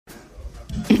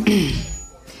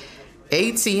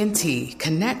AT&T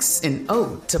connects an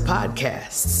ode to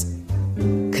podcasts.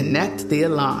 Connect the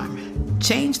alarm.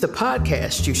 Change the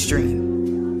podcast you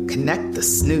stream. Connect the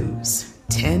snooze.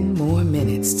 10 more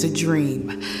minutes to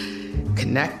dream.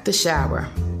 Connect the shower.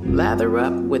 Lather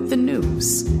up with the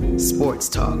news. Sports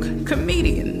talk,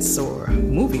 comedians, or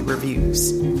movie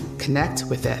reviews. Connect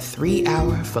with that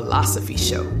 3-hour philosophy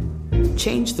show.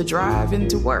 Change the drive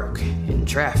into work in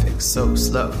traffic so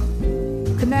slow.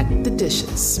 Connect the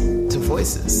dishes to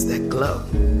voices that glow.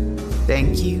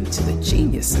 Thank you to the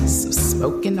geniuses of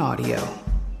spoken audio.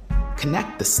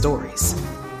 Connect the stories.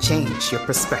 Change your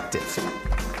perspective.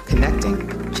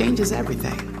 Connecting changes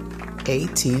everything.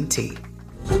 AT&T.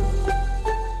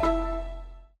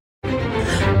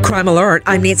 Crime Alert,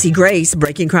 I'm Nancy Grace.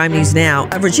 Breaking crime news now.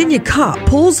 A Virginia cop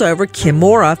pulls over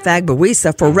Kimora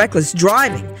Fagbawisa for reckless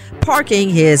driving, parking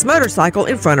his motorcycle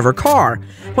in front of her car.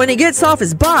 When he gets off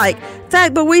his bike,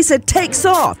 Fagbawisa takes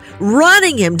off,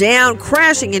 running him down,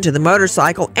 crashing into the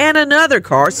motorcycle and another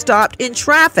car stopped in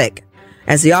traffic.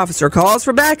 As the officer calls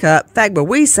for backup,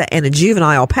 Fagbawisa and a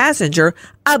juvenile passenger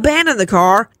abandon the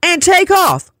car and take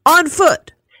off on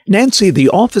foot. Nancy, the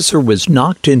officer was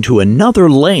knocked into another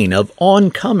lane of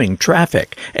oncoming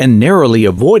traffic and narrowly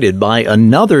avoided by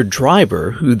another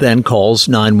driver who then calls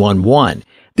 911.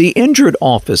 The injured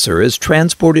officer is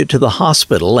transported to the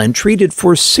hospital and treated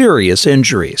for serious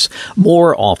injuries.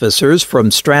 More officers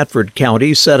from Stratford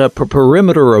County set up a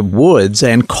perimeter of woods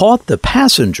and caught the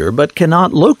passenger but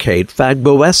cannot locate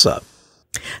Fagbawisa.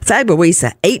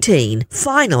 Fagbawisa, 18,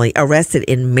 finally arrested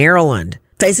in Maryland,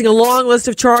 facing a long list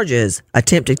of charges: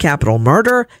 attempted capital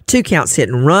murder, 2 counts hit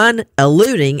and run,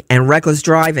 eluding, and reckless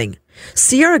driving.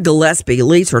 Sierra Gillespie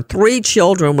leaves her 3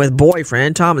 children with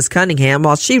boyfriend Thomas Cunningham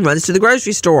while she runs to the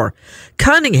grocery store.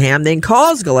 Cunningham then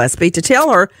calls Gillespie to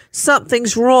tell her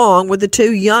something's wrong with the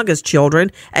 2 youngest children,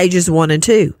 ages 1 and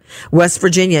 2. West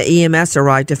Virginia EMS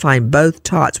arrived to find both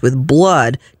tots with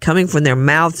blood coming from their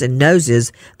mouths and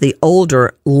noses, the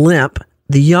older limp,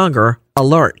 the younger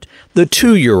alert. The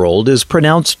 2-year-old is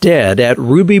pronounced dead at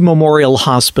Ruby Memorial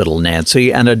Hospital,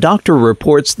 Nancy, and a doctor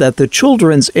reports that the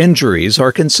children's injuries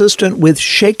are consistent with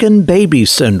shaken baby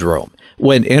syndrome.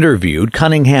 When interviewed,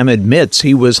 Cunningham admits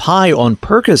he was high on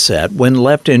Percocet when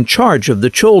left in charge of the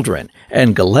children,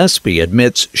 and Gillespie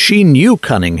admits she knew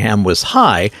Cunningham was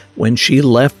high when she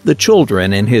left the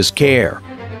children in his care.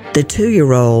 The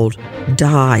 2-year-old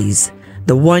dies.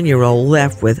 The 1-year-old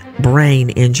left with brain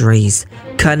injuries.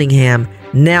 Cunningham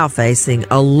now facing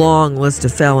a long list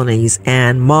of felonies,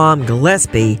 and mom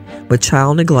Gillespie with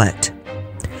child neglect.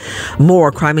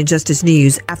 More crime and justice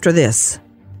news after this.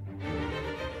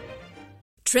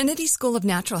 Trinity School of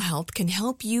Natural Health can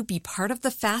help you be part of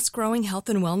the fast-growing health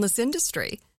and wellness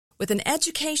industry. With an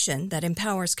education that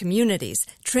empowers communities,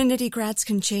 Trinity grads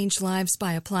can change lives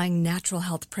by applying natural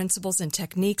health principles and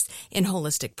techniques in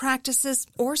holistic practices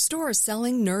or stores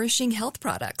selling nourishing health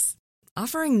products.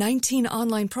 Offering 19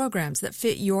 online programs that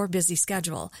fit your busy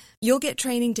schedule, you'll get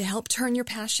training to help turn your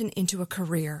passion into a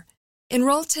career.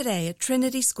 Enroll today at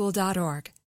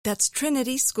trinityschool.org. That's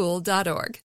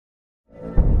trinityschool.org.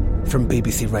 From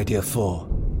BBC Radio 4,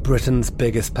 Britain's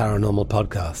biggest paranormal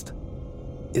podcast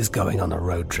is going on a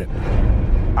road trip.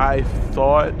 I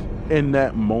thought in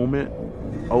that moment,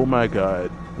 oh my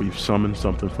God, we've summoned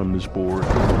something from this board.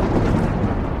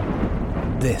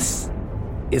 This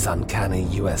is Uncanny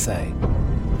USA.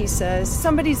 He says,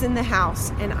 somebody's in the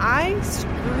house, and I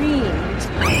screamed.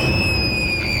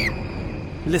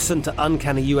 Listen to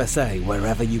Uncanny USA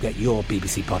wherever you get your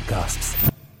BBC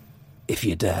podcasts, if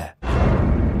you dare.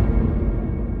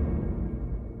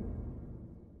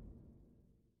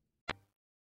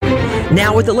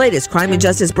 Now with the latest crime and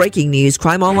justice breaking news,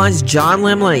 Crime Online's John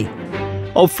Limley.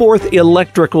 A 4th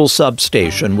electrical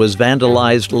substation was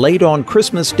vandalized late on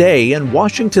Christmas Day in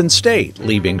Washington state,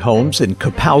 leaving homes in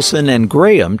Kapowson and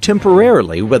Graham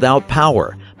temporarily without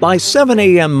power. By 7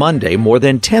 a.m. Monday, more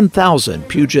than 10,000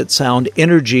 Puget Sound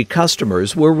Energy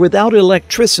customers were without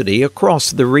electricity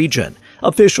across the region.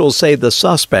 Officials say the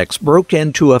suspects broke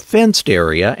into a fenced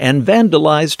area and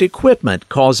vandalized equipment,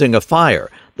 causing a fire.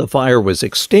 The fire was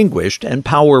extinguished and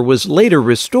power was later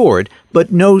restored,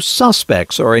 but no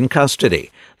suspects are in custody.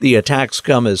 The attacks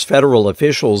come as federal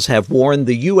officials have warned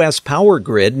the U.S. power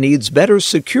grid needs better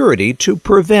security to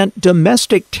prevent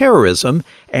domestic terrorism,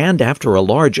 and after a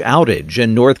large outage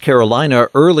in North Carolina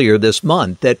earlier this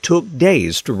month that took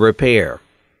days to repair.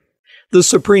 The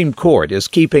Supreme Court is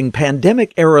keeping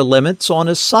pandemic-era limits on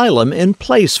asylum in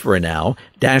place for now,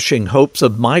 dashing hopes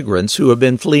of migrants who have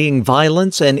been fleeing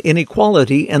violence and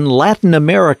inequality in Latin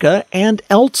America and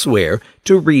elsewhere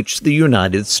to reach the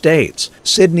United States.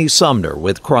 Sydney Sumner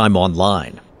with Crime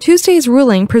Online. Tuesday's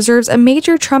ruling preserves a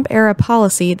major Trump-era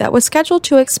policy that was scheduled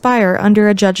to expire under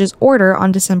a judge's order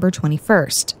on December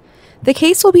 21st. The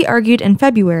case will be argued in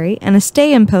February, and a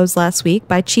stay imposed last week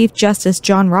by Chief Justice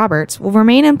John Roberts will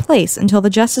remain in place until the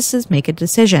justices make a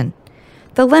decision.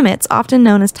 The limits, often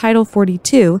known as Title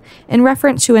 42, in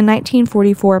reference to a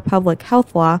 1944 public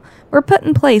health law, were put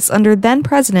in place under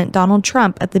then-President Donald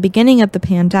Trump at the beginning of the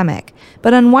pandemic,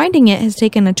 but unwinding it has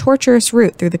taken a tortuous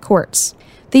route through the courts.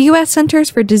 The U.S. Centers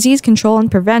for Disease Control and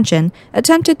Prevention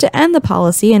attempted to end the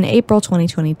policy in April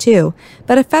 2022,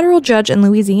 but a federal judge in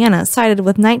Louisiana sided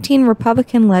with 19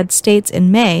 Republican-led states in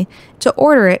May to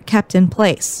order it kept in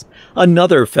place.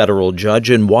 Another federal judge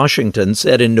in Washington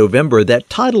said in November that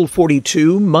Title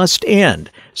 42 must end,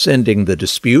 sending the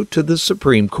dispute to the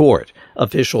Supreme Court.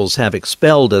 Officials have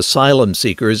expelled asylum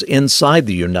seekers inside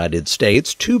the United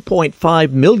States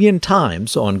 2.5 million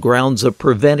times on grounds of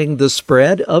preventing the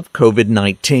spread of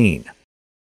COVID-19.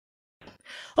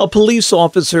 A police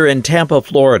officer in Tampa,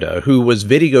 Florida, who was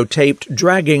videotaped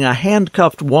dragging a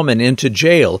handcuffed woman into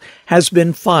jail, has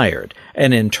been fired.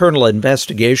 An internal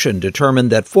investigation determined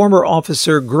that former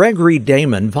officer Gregory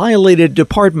Damon violated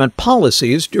department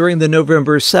policies during the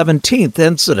November 17th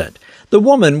incident. The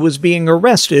woman was being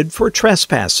arrested for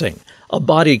trespassing. A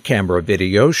body camera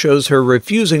video shows her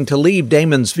refusing to leave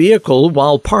Damon's vehicle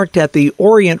while parked at the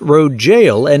Orient Road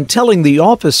jail and telling the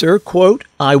officer, quote,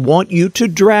 "I want you to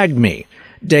drag me."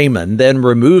 Damon then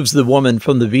removes the woman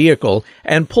from the vehicle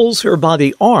and pulls her by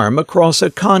the arm across a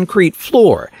concrete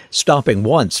floor, stopping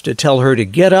once to tell her to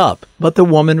get up, but the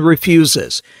woman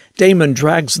refuses. Damon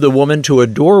drags the woman to a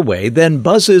doorway, then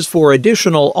buzzes for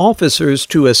additional officers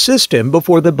to assist him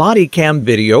before the body cam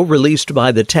video released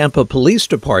by the Tampa Police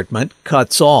Department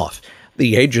cuts off.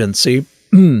 The agency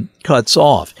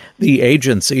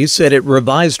said it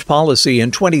revised policy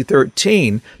in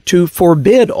 2013 to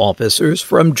forbid officers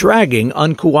from dragging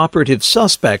uncooperative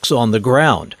suspects on the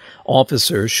ground.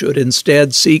 Officers should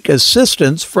instead seek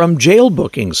assistance from jail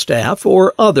booking staff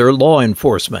or other law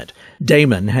enforcement.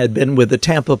 Damon had been with the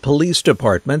Tampa Police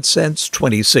Department since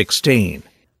 2016.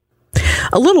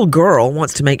 A little girl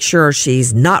wants to make sure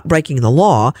she's not breaking the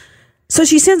law, so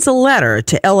she sends a letter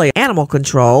to LA Animal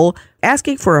Control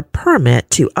asking for a permit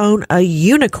to own a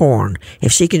unicorn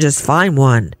if she can just find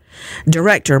one.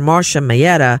 Director Marcia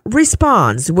Mayetta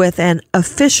responds with an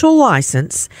official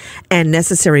license and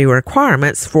necessary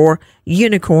requirements for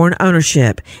unicorn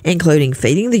ownership, including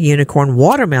feeding the unicorn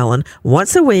watermelon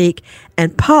once a week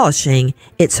and polishing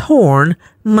its horn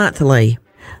monthly.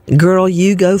 Girl,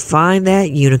 you go find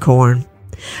that unicorn.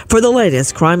 For the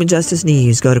latest crime and justice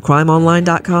news, go to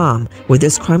crimeonline.com. With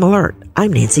this crime alert,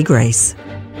 I'm Nancy Grace.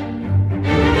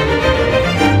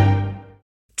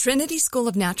 Trinity School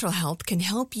of Natural Health can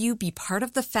help you be part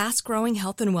of the fast-growing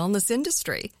health and wellness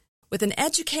industry. With an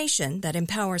education that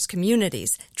empowers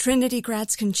communities, Trinity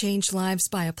grads can change lives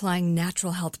by applying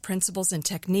natural health principles and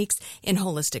techniques in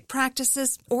holistic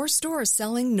practices or stores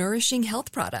selling nourishing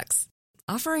health products.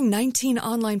 Offering 19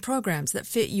 online programs that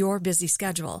fit your busy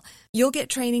schedule, you'll get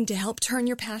training to help turn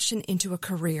your passion into a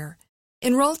career.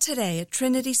 Enroll today at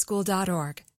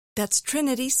trinityschool.org. That's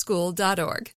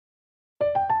trinityschool.org.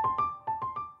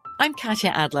 I'm Katya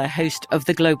Adler, host of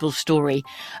The Global Story.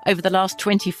 Over the last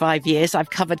 25 years, I've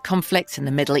covered conflicts in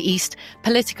the Middle East,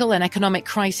 political and economic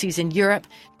crises in Europe,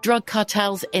 drug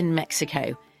cartels in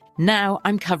Mexico. Now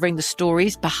I'm covering the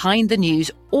stories behind the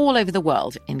news all over the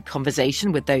world in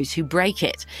conversation with those who break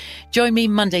it. Join me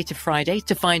Monday to Friday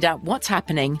to find out what's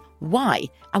happening, why,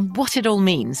 and what it all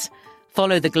means.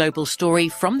 Follow The Global Story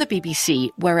from the BBC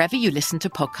wherever you listen to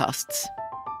podcasts.